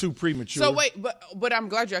 No, it's too premature. So, wait, but I'm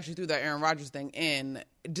glad you actually threw that Aaron Rodgers thing in.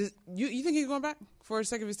 You think he's going back for the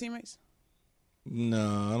sake of his teammates?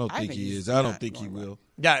 No, I don't think he is. I don't think he will.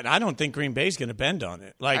 Yeah, I don't think Green Bay's going to bend on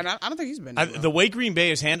it. I don't think he's bending on it. The way Green Bay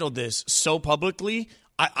has handled this so publicly,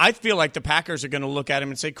 I feel like the Packers are going to look at him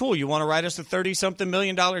and say, cool, you want to write us a $30-something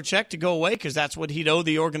million check to go away? Because that's what he'd owe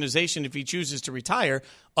the organization if he chooses to retire.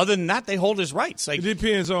 Other than that, they hold his rights. It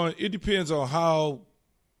depends on how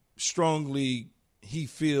strongly he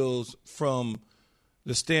feels from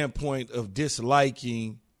the standpoint of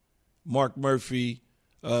disliking Mark Murphy,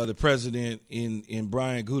 the president, in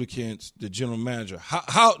Brian Gutekunst, the general manager.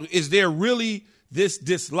 How is there really this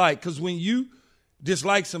dislike? Because when you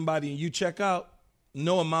dislike somebody and you check out,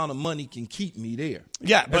 no amount of money can keep me there.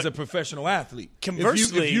 Yeah, as a professional athlete.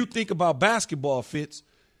 Conversely, if you think about basketball, Fitz,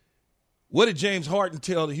 what did James Harden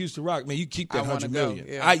tell the Houston Rockets? Man, you keep that $100 million.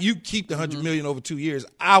 Yeah. You keep the $100 million over 2 years.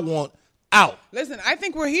 I want out. Listen, I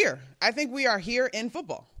think we're here. I think we are here in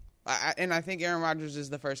football. And I think Aaron Rodgers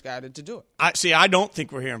is the first guy to do it. I don't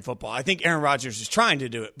think we're here in football. I think Aaron Rodgers is trying to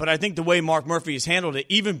do it. But I think the way Mark Murphy has handled it,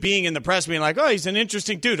 even being in the press, being like, oh, he's an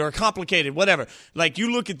interesting dude or complicated, whatever. Like,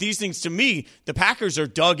 you look at these things, to me, the Packers are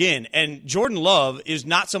dug in. And Jordan Love is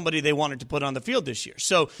not somebody they wanted to put on the field this year.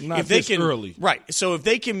 So if they can, early. Right. So if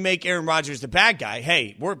they can make Aaron Rodgers the bad guy,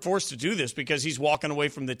 hey, we're forced to do this because he's walking away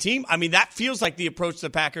from the team. I mean, that feels like the approach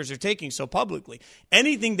the Packers are taking so publicly.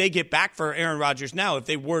 Anything they get back for Aaron Rodgers now, if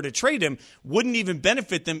they were to trade him, wouldn't even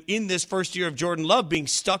benefit them in this first year of Jordan Love being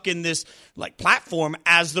stuck in this platform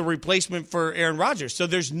as the replacement for Aaron Rodgers. So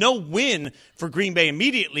there's no win for Green Bay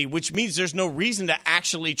immediately, which means there's no reason to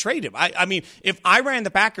actually trade him. I mean, if I ran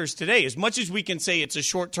the Packers today, as much as we can say it's a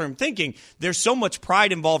short-term thinking, there's so much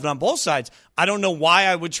pride involved on both sides. I don't know why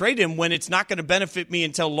I would trade him when it's not going to benefit me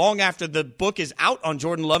until long after the book is out on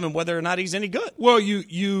Jordan Love and whether or not he's any good. Well,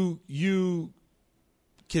 you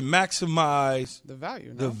can maximize the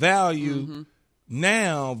value. Mm-hmm.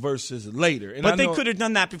 Now versus later. And but they could have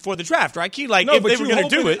done that before the draft, right, Key? If they were going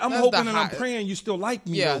to do it. I'm hoping and I'm praying you still like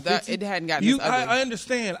me. Yeah, though, it hadn't gotten this ugly. I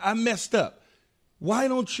understand. I messed up. Why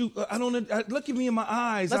don't you? Look at me in my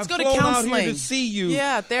eyes. Let's go to flown counseling. Out here to see you.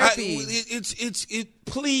 Yeah, therapy.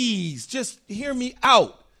 Please just hear me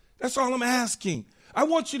out. That's all I'm asking. I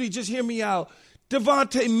want you to just hear me out.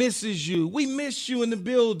 Davante misses you. We miss you in the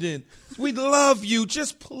building. We love you.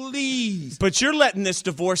 Just please. But you're letting this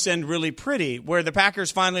divorce end really pretty, where the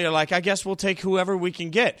Packers finally are like, I guess we'll take whoever we can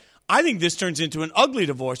get. I think this turns into an ugly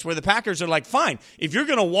divorce where the Packers are like, fine, if you're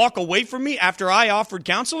going to walk away from me after I offered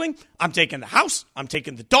counseling, I'm taking the house, I'm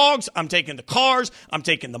taking the dogs, I'm taking the cars, I'm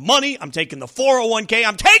taking the money, I'm taking the 401k,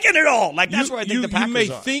 I'm taking it all. That's where I think the Packers You may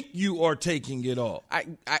are. think you are taking it all.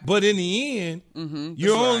 But in the end,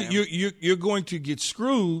 you're going to get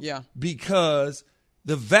screwed because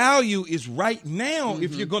the value is right now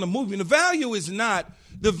if you're going to move. And the value is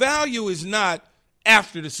not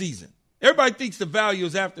after the season. Everybody thinks the value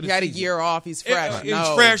is after the season. He got a year off. He's fresh. He's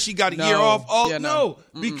fresh. He got a year off.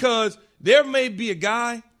 Because there may be a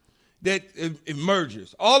guy that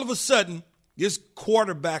emerges. All of a sudden, this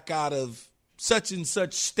quarterback out of such and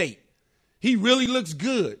such state, he really looks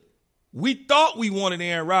good. We thought we wanted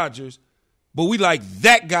Aaron Rodgers, but we like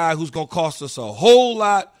that guy who's going to cost us a whole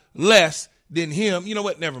lot less than him. You know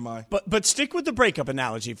what? Never mind. But stick with the breakup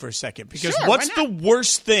analogy for a second, because what's the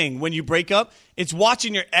worst thing when you break up? It's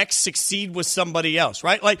watching your ex succeed with somebody else,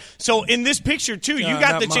 right? So in this picture too, you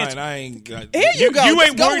got the chance. I ain't got. Here you go. You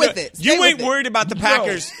ain't go worried. With it. You ain't worried about the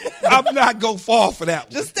Packers. I'm not gonna fall for that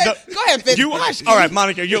one. Just go ahead, Fitz. All right,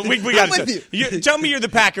 Monica. We got you. Tell me you're the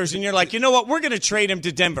Packers, and you're like, you know what? We're going to trade him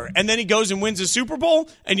to Denver, and then he goes and wins a Super Bowl,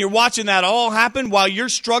 and you're watching that all happen while you're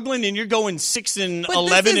struggling, and you're going 6-11 in the new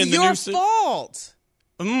season. This is your fault.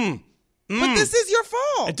 But this is your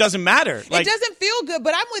fault. It doesn't matter. It doesn't feel good,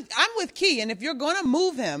 but I'm with Key, and if you're going to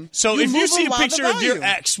move him, so if you see a picture of your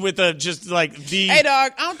ex with Hey,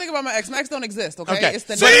 dog, I don't think about my ex. My ex don't exist, okay? It's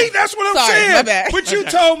the See, that's what I'm saying. My bad. But you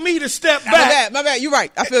told me to step back. My bad. You're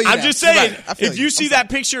right. I feel you. I'm just saying, if you see that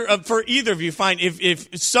picture for either of you, fine.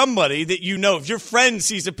 If somebody that you know, if your friend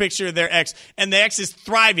sees a picture of their ex and the ex is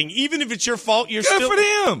thriving, even if it's your fault, you're good still for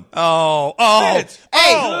them.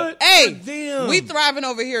 Hey, we thriving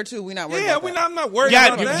over here too. We not worried. Yeah, I'm not worried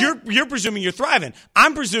about that. You're presuming you're thriving.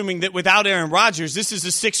 I'm presuming that without Aaron Rodgers, this is a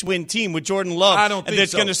 6-win team with Jordan Love. I don't think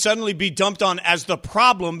that's so. going to suddenly be dumped on as the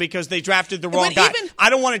problem because they drafted the wrong guy. I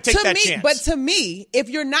don't want to take that chance. But to me, if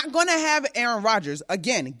you're not going to have Aaron Rodgers,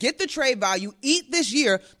 again, get the trade value, eat this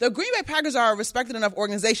year. The Green Bay Packers are a respected enough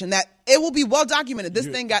organization that it will be well documented. This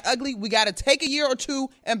thing got ugly. We got to take a year or two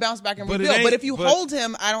and bounce back and rebuild. But if you hold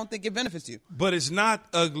him, I don't think it benefits you. But it's not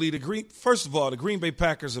ugly. First of all, the Green Bay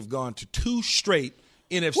Packers have gone to 2 straight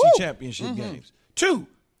NFC championship games. 2.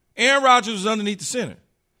 Aaron Rodgers was underneath the center.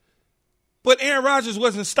 But Aaron Rodgers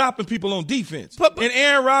wasn't stopping people on defense. And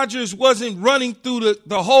Aaron Rodgers wasn't running through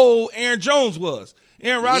the hole Aaron Jones was.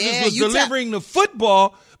 Aaron Rodgers was delivering the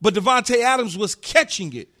football, but Davante Adams was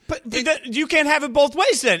catching it. But you can't have it both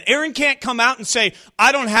ways then. Aaron can't come out and say,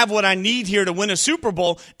 I don't have what I need here to win a Super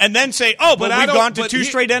Bowl, and then say, we've gone to 2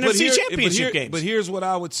 straight NFC championship games. But here's what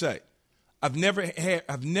I would say. I've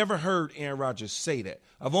never heard Aaron Rodgers say that.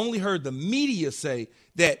 I've only heard the media say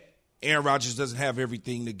that Aaron Rodgers doesn't have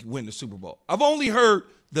everything to win the Super Bowl. I've only heard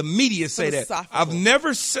the media say that. I've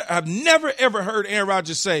never ever heard Aaron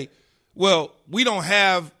Rodgers say, well, we don't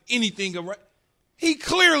have anything. He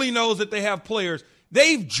clearly knows that they have players.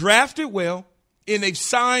 They've drafted well, and they've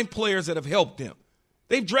signed players that have helped them.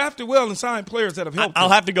 They've drafted well and signed players that have helped them. I'll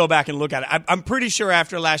have to go back and look at it. I'm pretty sure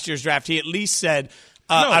after last year's draft, he at least said,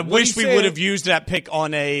 I wish we would have used that pick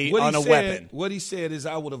on a weapon. What he said is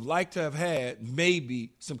I would have liked to have had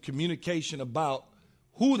maybe some communication about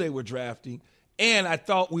who they were drafting, and I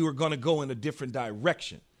thought we were going to go in a different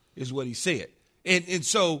direction, is what he said. And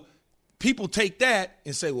so people take that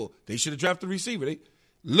and say, well, they should have drafted a receiver. They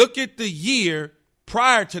look at the year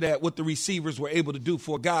prior to that, what the receivers were able to do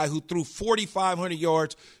for a guy who threw 4,500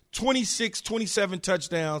 yards, 27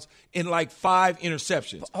 touchdowns, and 5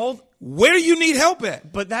 interceptions. Where do you need help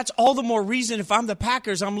at? But that's all the more reason if I'm the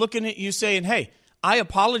Packers, I'm looking at you saying, hey, I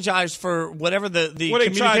apologize for whatever the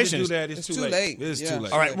communication is. It's too late. It's too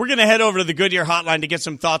late. All right, we're going to head over to the Goodyear Hotline to get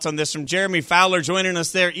some thoughts on this from Jeremy Fowler joining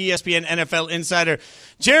us there, ESPN NFL insider.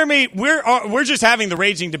 Jeremy, we're just having the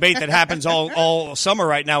raging debate that happens all summer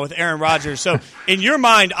right now with Aaron Rodgers. So in your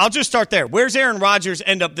mind, I'll just start there. Where's Aaron Rodgers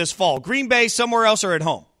end up this fall? Green Bay, somewhere else, or at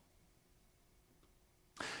home?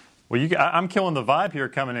 Well, I'm killing the vibe here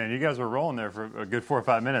coming in. You guys were rolling there for a good 4 or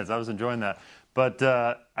 5 minutes. I was enjoying that. But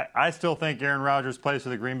I still think Aaron Rodgers plays for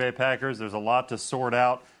the Green Bay Packers. There's a lot to sort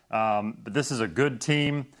out. But this is a good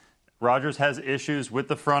team. Rodgers has issues with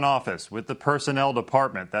the front office, with the personnel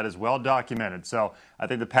department. That is well documented. So I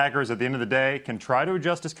think the Packers, at the end of the day, can try to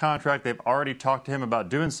adjust his contract. They've already talked to him about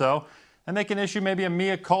doing so. And they can issue maybe a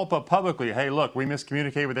mea culpa publicly. Hey, look, we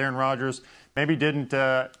miscommunicated with Aaron Rodgers. Maybe didn't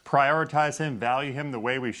prioritize him, value him the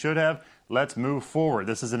way we should have. Let's move forward.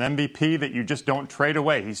 This is an MVP that you just don't trade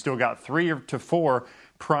away. He's still got 3 to 4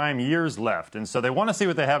 prime years left. And so they want to see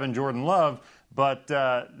what they have in Jordan Love. But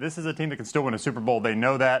this is a team that can still win a Super Bowl. They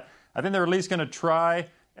know that. I think they're at least going to try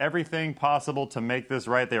everything possible to make this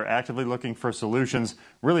right. They're actively looking for solutions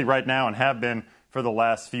really right now and have been for the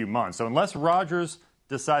last few months. So unless Rodgers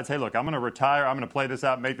decides, hey, look, I'm going to retire, I'm going to play this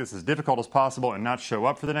out, make this as difficult as possible and not show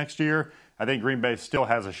up for the next year, I think Green Bay still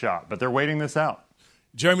has a shot. But they're waiting this out.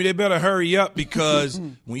 Jeremy, they better hurry up because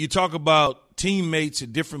when you talk about teammates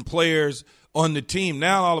and different players on the team,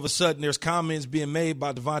 now all of a sudden there's comments being made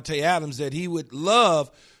by Davante Adams that he would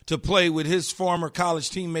love to play with his former college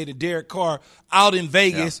teammate Derek Carr out in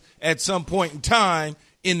Vegas at some point in time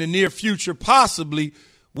in the near future, possibly.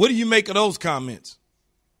 What do you make of those comments?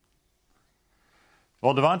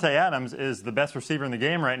 Well, Davante Adams is the best receiver in the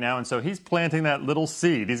game right now, and so he's planting that little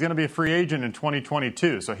seed. He's going to be a free agent in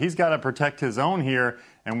 2022, so he's got to protect his own here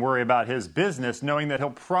and worry about his business, knowing that he'll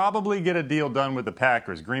probably get a deal done with the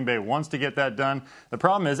Packers. Green Bay wants to get that done. The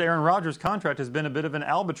problem is Aaron Rodgers' contract has been a bit of an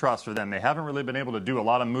albatross for them. They haven't really been able to do a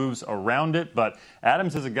lot of moves around it, but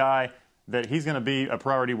Adams is a guy that he's going to be a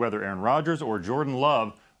priority whether Aaron Rodgers or Jordan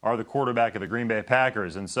Love are the quarterback of the Green Bay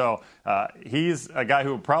Packers. And so he's a guy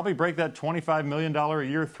who will probably break that $25 million a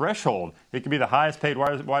year threshold. He could be the highest paid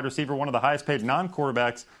wide receiver, one of the highest paid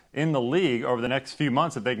non-quarterbacks in the league over the next few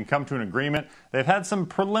months if they can come to an agreement. They've had some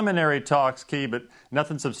preliminary talks, Key, but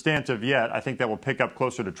nothing substantive yet. I think that will pick up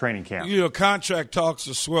closer to training camp. You know, contract talks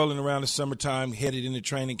are swirling around the summertime, headed into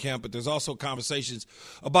training camp, but there's also conversations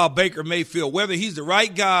about Baker Mayfield, whether he's the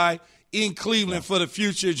right guy in Cleveland for the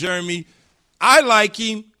future, Jeremy. I like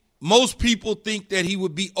him. Most people think that he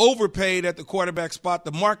would be overpaid at the quarterback spot.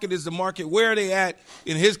 The market is the market. Where are they at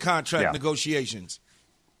in his contract negotiations?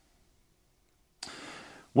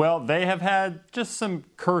 Well, they have had just some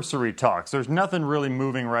cursory talks. There's nothing really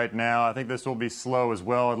moving right now. I think this will be slow as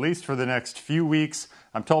well, at least for the next few weeks.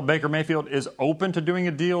 I'm told Baker Mayfield is open to doing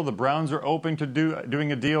a deal. The Browns are open to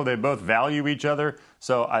doing a deal. They both value each other.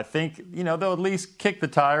 So I think, you know, they'll at least kick the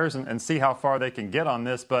tires and see how far they can get on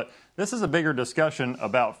this. But this is a bigger discussion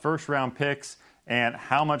about first-round picks and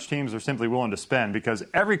how much teams are simply willing to spend, because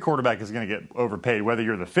every quarterback is going to get overpaid, whether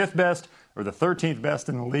you're the 5th best or the 13th best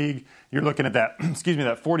in the league. You're looking at that,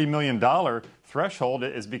 that $40 million threshold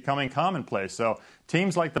is becoming commonplace. So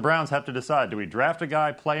teams like the Browns have to decide, do we draft a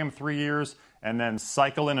guy, play him 3 years, and then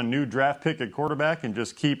cycle in a new draft pick at quarterback and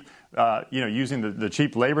just keep using the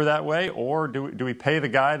cheap labor that way? Or do we pay the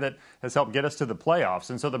guy that has helped get us to the playoffs?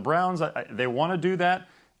 And so the Browns, they want to do that.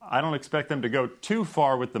 I don't expect them to go too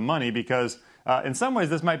far with the money, because in some ways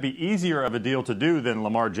this might be easier of a deal to do than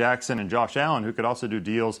Lamar Jackson and Josh Allen, who could also do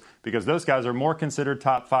deals, because those guys are more considered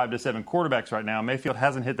top 5 to 7 quarterbacks right now. Mayfield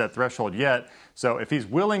hasn't hit that threshold yet. So if he's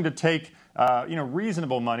willing to take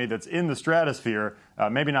reasonable money that's in the stratosphere,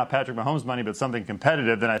 maybe not Patrick Mahomes money, but something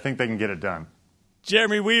competitive, then I think they can get it done.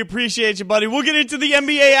 Jeremy, we appreciate you, buddy. We'll get into the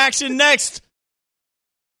NBA action next.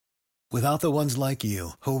 Without the ones like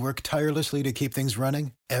you, who work tirelessly to keep things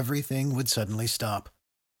running, everything would suddenly stop.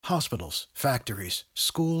 Hospitals, factories,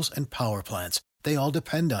 schools, and power plants, they all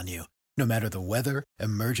depend on you. No matter the weather,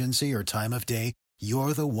 emergency, or time of day,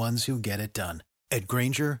 you're the ones who get it done. At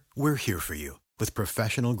Grainger, we're here for you with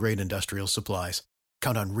professional-grade industrial supplies.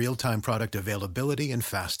 Count on real-time product availability and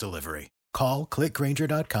fast delivery. Call, click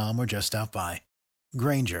Grainger.com, or just stop by.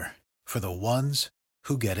 Grainger, for the ones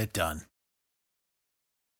who get it done.